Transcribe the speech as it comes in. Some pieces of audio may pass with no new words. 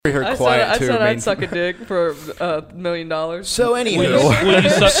her quiet too. I'd suck a dick for $1 million. So anyway,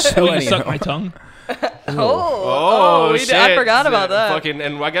 will you suck my tongue? Shit. I forgot about that.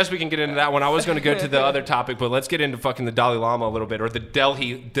 And I guess we can get into that one. I was going to go to the other topic, but let's get into fucking the Dalai Lama a little bit, or the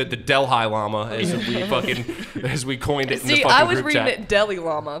Delhi Lama, as we coined it. In the fucking I was group reading chat. it Delhi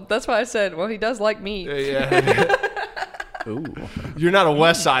Lama. That's why I said, well, he does like meat. Yeah. Ooh. You're not a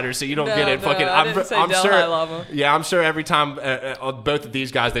West Sider, so you don't get it. I didn't say Delhi sure. Lama. Yeah, I'm sure every time both of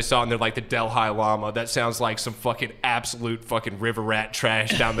these guys they saw, and they're like the Delhi Lama. That sounds like some fucking absolute fucking river rat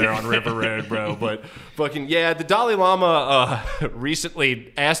trash down there on River Road, bro. But fucking yeah, the Dalai Lama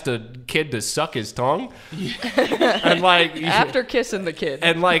recently asked a kid to suck his tongue, and like after kissing the kid.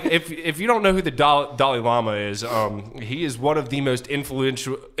 And like if you don't know who the Dalai Lama is, he is one of the most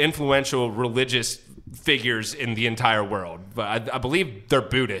influential religious figures in the entire world, but I believe they're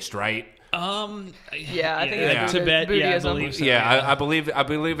Buddhist, right? Yeah, I think it's Tibet. Buddhism. Yeah, I believe so. Yeah, I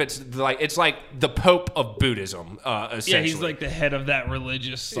believe it's like the Pope of Buddhism, essentially. Yeah, he's like the head of that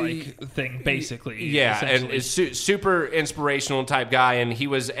religious thing, basically. Yeah, and is super inspirational type guy, and he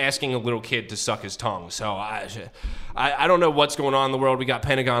was asking a little kid to suck his tongue. So I don't know what's going on in the world. We got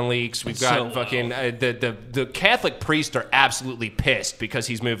Pentagon leaks. We've got the Catholic priests are absolutely pissed because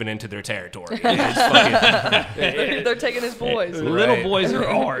he's moving into their territory. They're taking his boys. Little boys are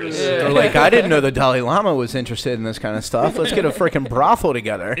ours. They're like, I didn't know the Dalai Lama was interested in this kind of stuff. Let's get a freaking brothel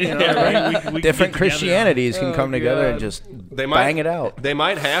together. You know, right? We Different Christianities can come together and just bang it out. They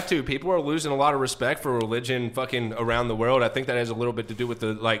might have to. People are losing a lot of respect for religion fucking around the world. I think that has a little bit to do with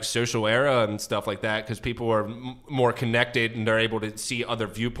the like social era and stuff like that, because people are more connected and they're able to see other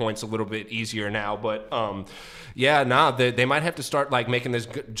viewpoints a little bit easier now. But they might have to start like making this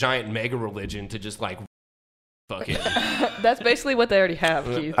giant mega religion to just like fucking. That's basically what they already have,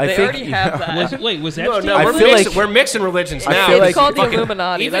 Keith. I They think- already have that. Was that? No, we're mixing religions I now. feel It's like- called the Fucking-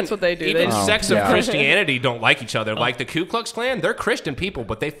 Illuminati. That's what they do. Even They sects Oh, of yeah. Christianity don't like each other. Like the Ku Klux Klan, they're Christian people,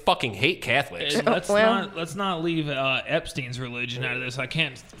 but they fucking hate Catholics. And let's not leave Epstein's religion out of this. I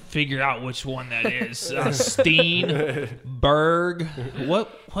can't figure out which one that is. Steen, Berg.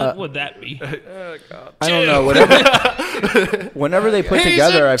 What would that be? Oh God. I don't know. Whenever they put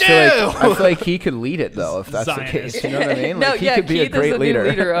together, I feel like he could lead it though. If that's the Zionist. case, you know what I mean? No, Like, he could be Keith a great is the leader. new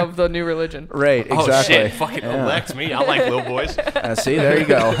leader of the new religion. Right, exactly. Oh shit! Fucking elect me. I like little boys. See, there you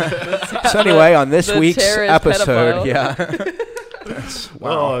go. So anyway, on this the week's terrorist episode, pedophile. yeah.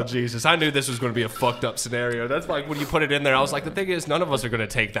 Wow. Oh Jesus! I knew this was going to be a fucked up scenario. That's like when you put it in there. I was like, the thing is, none of us are going to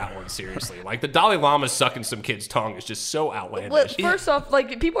take that one seriously. Like the Dalai Lama sucking some kid's tongue is just so outlandish. Well, first off,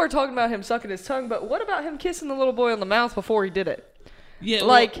 like people are talking about him sucking his tongue, but what about him kissing the little boy on the mouth before he did it? Yeah,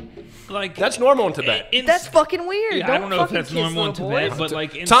 Like That's normal in Tibet. that's fucking weird. Yeah, I don't know if fucking that's kiss normal in little Tibet, boys. but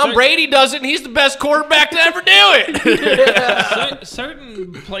like in Tom Brady does it, and he's the best quarterback to ever do it.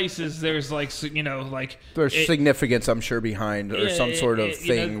 certain places, there's like There's significance, I'm sure, behind or some sort of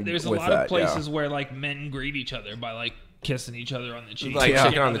thing there's a with lot that. of places where like men greet each other by like kissing each other on the cheek, Like Yeah.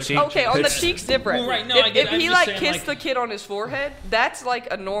 shaking on the cheek. Okay, on the cheek's different. Well, right, no, if, I get it. if he I'm just like saying, kissed like- the kid on his forehead, that's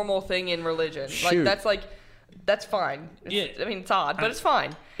like a normal thing in religion. Shoot. That's fine. I mean, it's odd, but it's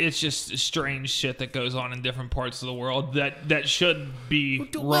fine. It's just strange shit that goes on in different parts of the world that should be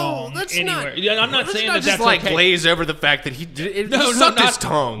wrong anywhere. I'm not saying Let's that's just like okay. glaze over the fact that he No, sucked not- his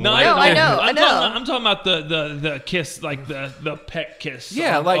tongue. No, Like, I know. I'm talking about the kiss, like the peck kiss.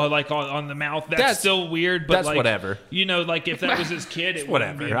 Yeah, like on the mouth. That's still weird, but that's like, whatever. You know, like if that was his kid, it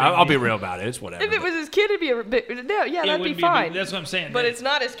wouldn't be Whatever. a big I'll be deal. real about it. It's whatever. If it was his kid, it'd be a bit. No, yeah, It that'd be wouldn't fine. That's what I'm saying. But it's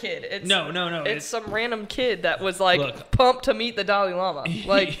not his kid. It's No. It's some random kid that was like Look. pumped to meet the Dalai Lama.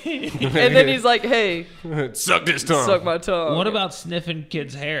 Like, and then he's like, "Hey, sucked his tongue. suck my tongue." What about sniffing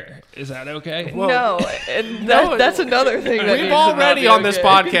kids' hair? Is that okay? no, and that's another thing. That We've needs to not already be on this okay.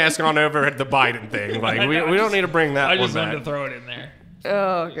 podcast gone over the Biden thing. Like we don't need to bring that I one just wanted to back. throw it in there.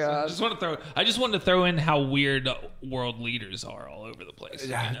 Oh I God. just wanted to throw in how weird world leaders are all over the place.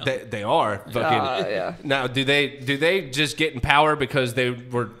 You know? They are fucking. Yeah. Now, do they just get in power because they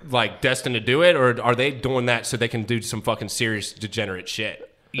were like destined to do it, or are they doing that so they can do some fucking serious degenerate shit?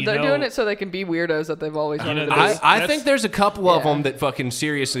 They're doing it so they can be weirdos that they've always wanted to be. I think there's a couple of Yeah. them that fucking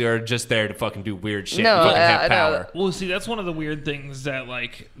seriously are just there to fucking do weird shit No, and fucking I have know power. that. Well, see, that's one of the weird things that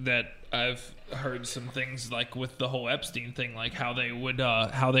I've heard some things like with the whole Epstein thing, like how they would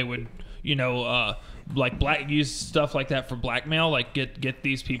like use stuff like that for blackmail, like get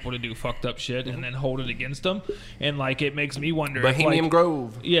these people to do fucked up shit and then hold it against them, and like it makes me wonder. Bohemian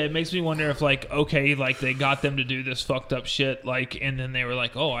Grove. Yeah, it makes me wonder if like okay, like they got them to do this fucked up shit, like, and then they were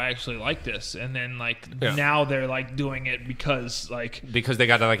like, oh, I actually like this, and then like now they're like doing it because they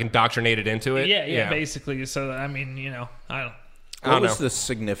got like indoctrinated into it. Yeah, basically. So I mean, I don't. What was the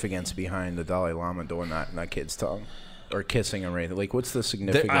significance behind the Dalai Lama doing that in that kid's tongue? Or kissing or anything? Like, what's the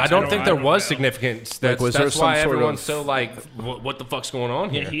significance? I don't think there was significance. That's why everyone's so like, what the fuck's going on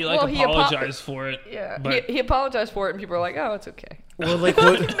here? He apologized for it. Yeah, he apologized for it, and people are like, "Oh, it's okay." Well, like, he's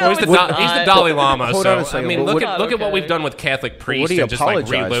the Dalai Lama. Hold So on a second. I mean, Well, look at what we've done with Catholic priests and just like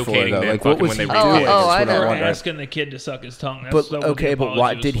relocating them. Like, what was he doing? I know. Asking the kid to suck his tongue. But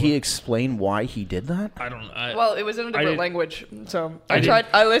why did he explain why he did that? I don't. Well, it was in a different language, so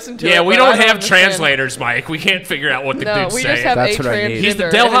I listened to it. Yeah, we but don't I have understand. translators, Mike. We can't figure out what the dude's we saying. just have That's a what I need. transgender. He's the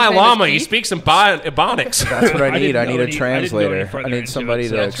and his Dalai name is Lama. He Keith. speaks some Ebonics. That's what I need. I need a I didn't go any translator. further I need into somebody it,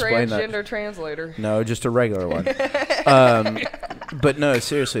 to so- explain that. Transgender translator. No, just a regular one. But no,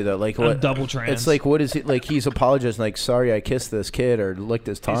 seriously though, like what? double trans. It's like, what is it? Like he's apologizing, like, sorry, I kissed this kid or licked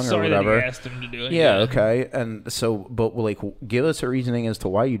his tongue or Sorry whatever. that he asked him to do it. Yeah, okay, and so, but like, give us a reasoning as to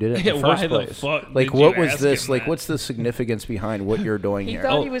why you did it in the Why first the place. fuck Like, did what you was ask this? him Like, that? what's the significance behind what you're doing He here?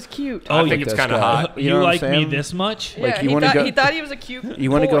 thought he was cute. I think this it's kind of guy. hot. You know what I'm like me saying? this much? Like, Yeah, you he wanna thought, go- he thought he was a cute.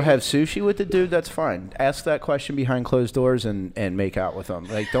 You want to go boy. have sushi with the dude? That's fine. Ask that question behind closed doors and make out with him.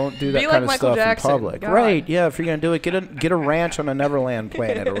 Like, don't do that Be kind like of Michael stuff Jackson. in public. God. Right? Yeah. If you're gonna do it, get a ranch on a Neverland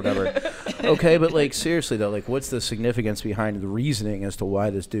planet or whatever. Okay, but like seriously though, like, what's the significance behind the reasoning as to why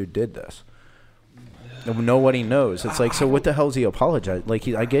this dude did this? Nobody knows. It's like, so what the hell's he apologize? Like,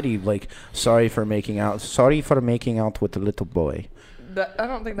 I get he like sorry for making out with the little boy. I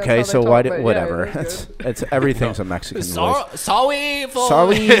don't think that's Okay, how so they why talk, did but whatever? Yeah, it was good. It's everything's a Mexican voice. Sorry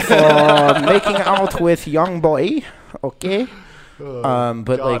for Making out with young boy. Okay.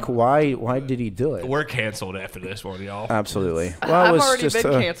 But like, why did he do it? We're canceled after this one, y'all. Absolutely. Well, it I've was already just.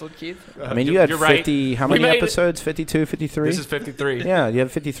 been canceled, Keith. I mean, you had You're right. 50. How We many made it. episodes? 52, 53. This is 53. Yeah, you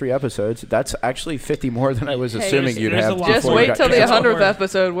have 53 episodes. That's actually 50 more than I was Hey, assuming you'd there's have. a lot Just before you wait got till the canceled. 100th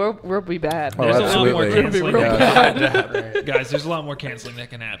episode. We'll be bad. Oh, There's a lot more absolutely. canceling. Yeah. Guys, there's a lot more canceling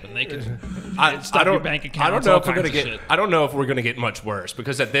that can happen. They could I stop don't, your bank account. I don't know if we're gonna get. I don't know if we're gonna get much worse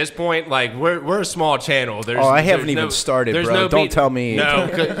because at this point, like we're a small channel. There's, I haven't there's even no, started, there's bro. No Don't tell me. No,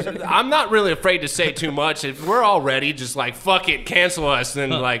 'cause I'm not really afraid to say too much. If we're already just like fuck it, cancel us, then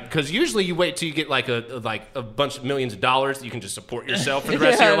like because usually you wait till you get like a bunch of millions of dollars that you can just support yourself for the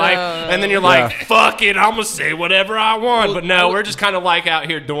rest of your life, and then you're like fuck it, I'm gonna say whatever I want. But no, we're just kind of like out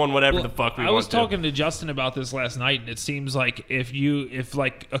here doing whatever the fuck we want. I was talking to Justin about this last night, and it seems like if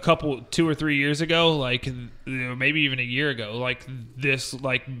like a couple 2 or 3 years ago, like maybe even a year ago, like this,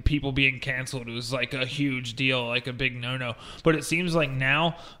 like people being canceled was like a huge deal, like a big no-no. But it seems like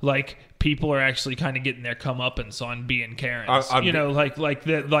now, like people are actually kind of getting their comeuppance on being Karens.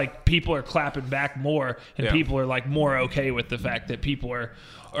 Like people are clapping back more, and people are like more okay with the fact that people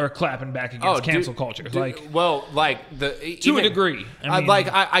are clapping back against cancel culture. To a degree. I mean,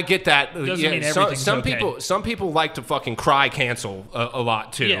 I get that. Doesn't mean everything's okay. Some people like to fucking cry cancel a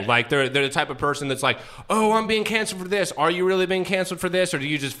lot too. Yeah. Like they're the type of person that's like, oh, I'm being canceled for this. Are you really being canceled for this, or do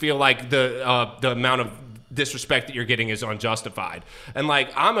you just feel like the amount of disrespect that you're getting is unjustified? And like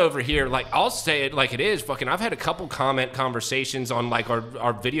I'm over here, like I'll say it like it is. Fucking, I've had a couple comment conversations on like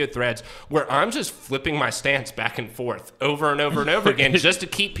our video threads where I'm just flipping my stance back and forth over and over and over again just to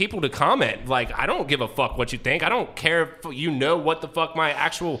keep people to comment. Like I don't give a fuck what you think. I don't care if you know what the fuck my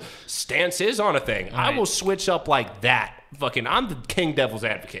actual stance is on a thing. Right. I will switch up like that. Fucking, I'm the king devil's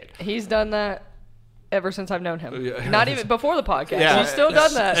advocate. He's done that ever since I've known him. Not even before the podcast. Yeah. He's still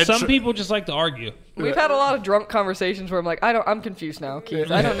done that. some people just like to argue. We've had a lot of drunk conversations where I'm like, I'm confused now,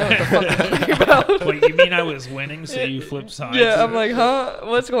 Keith. I don't know what the fuck you're talking about. Wait, you mean I was winning, so you flipped sides? Yeah, I'm like, huh?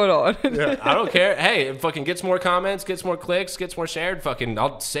 What's going on? I don't care. Hey, it fucking gets more comments, gets more clicks, gets more shared. Fucking,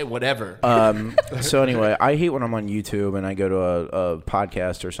 I'll say whatever. So anyway, I hate when I'm on YouTube and I go to a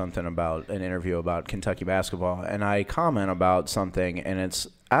podcast or something about an interview about Kentucky basketball, and I comment about something, and it's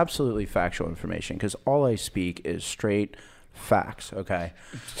absolutely factual information because all I speak is straight facts. Okay.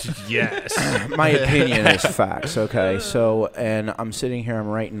 Yes. My opinion is facts. Okay. So, and I'm sitting here, I'm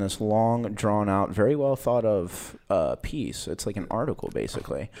writing this long, drawn out, very well thought of piece. It's like an article,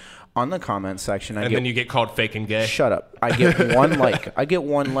 basically. On the comment section, then you get called fake and gay. Shut up. I get one like. I get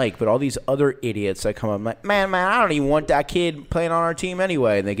one like, but all these other idiots that come up like, man, I don't even want that kid playing on our team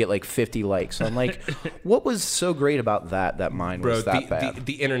anyway, and they get like 50 likes. So I'm like, what was so great about that mine was that bad?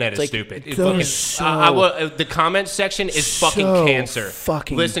 The internet is like, stupid. the comment section is fucking so cancer.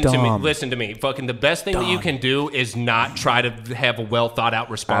 Fucking listen dumb. to me. Fucking the best thing that you can do is not try to have a well thought out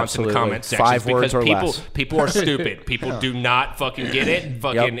response in the comment section. 5 words or less. People are stupid. People do not fucking get it.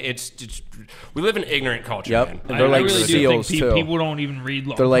 Fucking it's we live in ignorant culture, Yep. man. And they're I like really seals do think too. people don't even read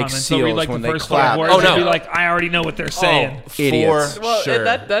long They're like comments. They'll read seals like when the they first clap. 5 words Oh, and no. be like, I already know what they're saying. Idiots. Well, Sure.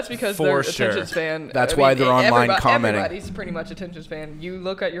 that's because For they're a sure. attention span. That's why they're online commenting. Everybody's pretty much attention span. You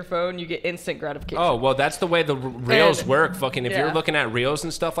look at your phone, you get instant gratification. Oh, well, that's the way the reels And- work. Fucking, if yeah. you're looking at reels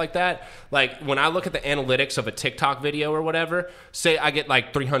and stuff like that, like when I look at the analytics of a TikTok video or whatever, say I get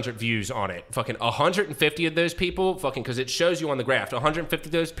like 300 views on it. Fucking 150 of those people, fucking, because it shows you on the graph, 150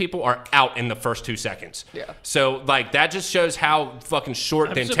 of those people are out in the first 2 seconds. Yeah. So, like, that just shows how fucking short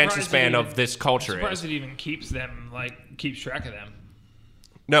I'm the attention surprised span it of even- this culture I'm surprised is. it even keeps them, like, keeps track of them.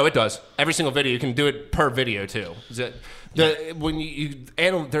 No, it does. Every single video, you can do it per video too. When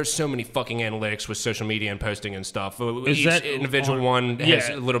there's so many fucking analytics with social media and posting and stuff. Each that individual on- one has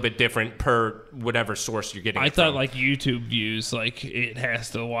yeah. a little bit different per whatever source you're getting. I it thought from. like YouTube views, like it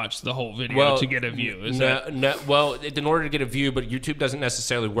has to watch the whole video to get a view. In order to get a view, but YouTube doesn't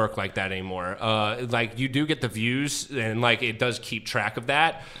necessarily work like that anymore. Like you do get the views, and like it does keep track of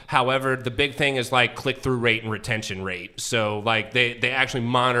that. However, the big thing is like click-through rate and retention rate. So like they actually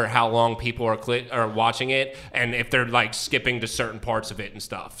monitor how long people are watching it, and if they're like skipping to certain parts of it and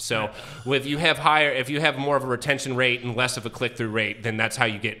stuff. So if you have more of a retention rate and less of a click-through rate, then that's how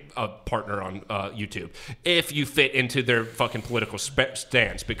you get a partner on YouTube. If you fit into their fucking political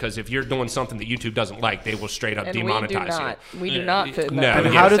stance, because if you're doing something that YouTube doesn't like, they will straight up and demonetize you. We do not fit in No, that.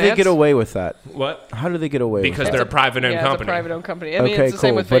 And yeah. how do they stance. get away with that? What? How do they get away Because with that? they're a private-owned It's company. a private-owned company. I mean, Okay, it's the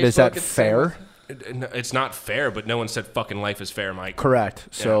same cool. with But Facebook. is that it's the same fair? with- It's not fair, but no one said fucking life is fair, Mike. Correct.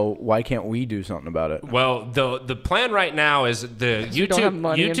 So why can't we do something about it? Well, the plan right now is the You don't have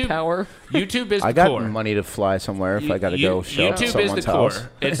money YouTube and power. YouTube is I the got core. money to fly somewhere if I got to go show up at YouTube is someone's the core. house.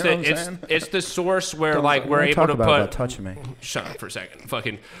 It's You know what the I'm saying? it's the source where Don't- like we're don't able talk to about put. that touching me. Shut up for a second.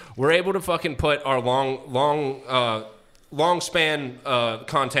 Fucking, we're able to fucking put our long span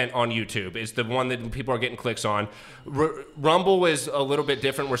content on YouTube. Is the one that people are getting clicks on. Rumble is a little bit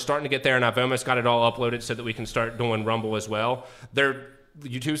different. We're starting to get there, and I've almost got it all uploaded so that we can start doing Rumble as well.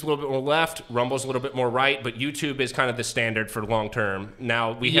 YouTube's a little bit more left, Rumble's a little bit more right, but YouTube is kind of the standard for long term.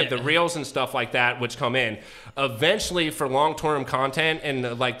 Now we have the reels and stuff like that which come in. Eventually, for long term content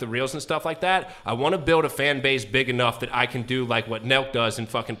and like the reels and stuff like that, I want to build a fan base big enough that I can do like what Nelk does and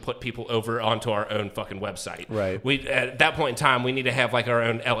fucking put people over onto our own fucking website. Right. We at that point in time we need to have like our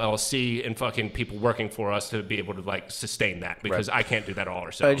own LLC and fucking people working for us to be able to like sustain that, because I can't do that all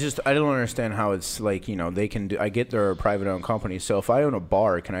ourselves. I don't understand how it's like, they can do. I get they're a private owned company, so if I own a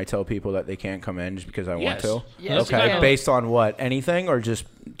bar, can I tell people that they can't come in just because I want to? Yes, you okay, can. based on what? Anything or just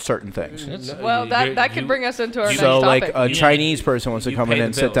certain things? Well, that could bring us into our next So, like topic. a Chinese person wants to you come pay in the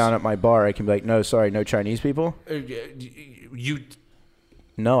and sit bills. down at my bar, I can be like, no, sorry, no Chinese people. You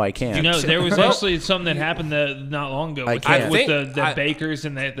No, I can't. You know, there was actually something that happened not long ago with, can't. with I think- the bakers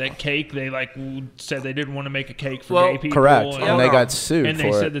and that cake. They like said they didn't want to make a cake for Well, gay people. Correct, and, and they got sued and for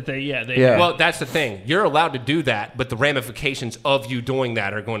they said it. that they Yeah. Well, that's the thing. You're allowed to do that, but the ramifications of you doing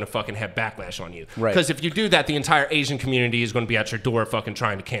that are going to fucking have backlash on you. Right. Because if you do that, the entire Asian community is going to be at your door fucking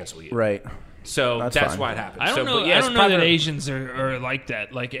trying to cancel you. Right. So That's that's fine. why it happens. I don't So, know. but yes, I don't know that private- Asians are like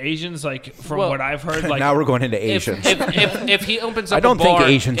that. Like Asians, like from Well, what I've heard, like Now we're going into If, Asians. if he opens up I don't a bar, think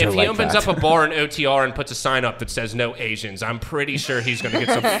Asians if are he like opens that. up a bar in OTR and puts a sign up that says no Asians, I'm pretty sure he's going to get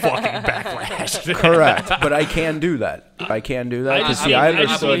some fucking backlash. Correct, but I can do that. I can do that. I 'Cause just- see, I I mean, I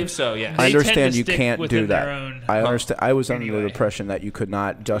understood. believe so, yeah. I They tend understand to you stick can't do within that. their own- I understand. I was under the Anyway. impression that you could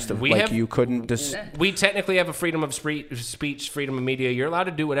not justify. We Like have- you couldn't. We technically have a freedom of speech, freedom of media. You're allowed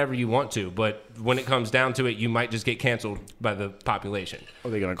to do whatever you want to, but when it comes down to it, you might just get canceled by the population. Are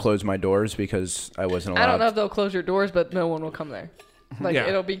they going to close my doors because I wasn't allowed? I don't know if they'll close your doors, but no one will come there. Like Yeah.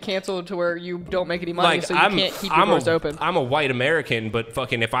 it'll be canceled to where you don't make any money, Like so you can't keep your doors open. I'm a white American, but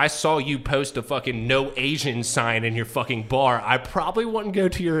fucking if I saw you post a fucking no Asian sign in your fucking bar, I probably wouldn't go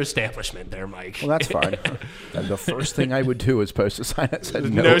to your establishment there, Mike. Well, that's fine. And the first thing I would do is post a sign that said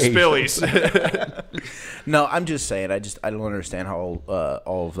no, no Asians. spillies. No, I'm just saying. I don't understand how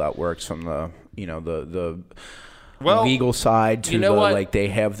all of that works from the the Well, legal side to you know the what? like they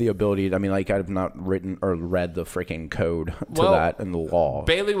have the ability. I mean, like I've not written or read the freaking code to Well, that and the law.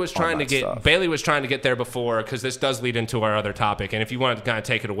 Bailey was on trying to that get stuff. Bailey was trying to get there before, because this does lead into our other topic. And if you wanted to kind of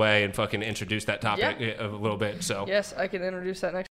take it away and fucking introduce that topic a little bit, so Yes, I can introduce that next.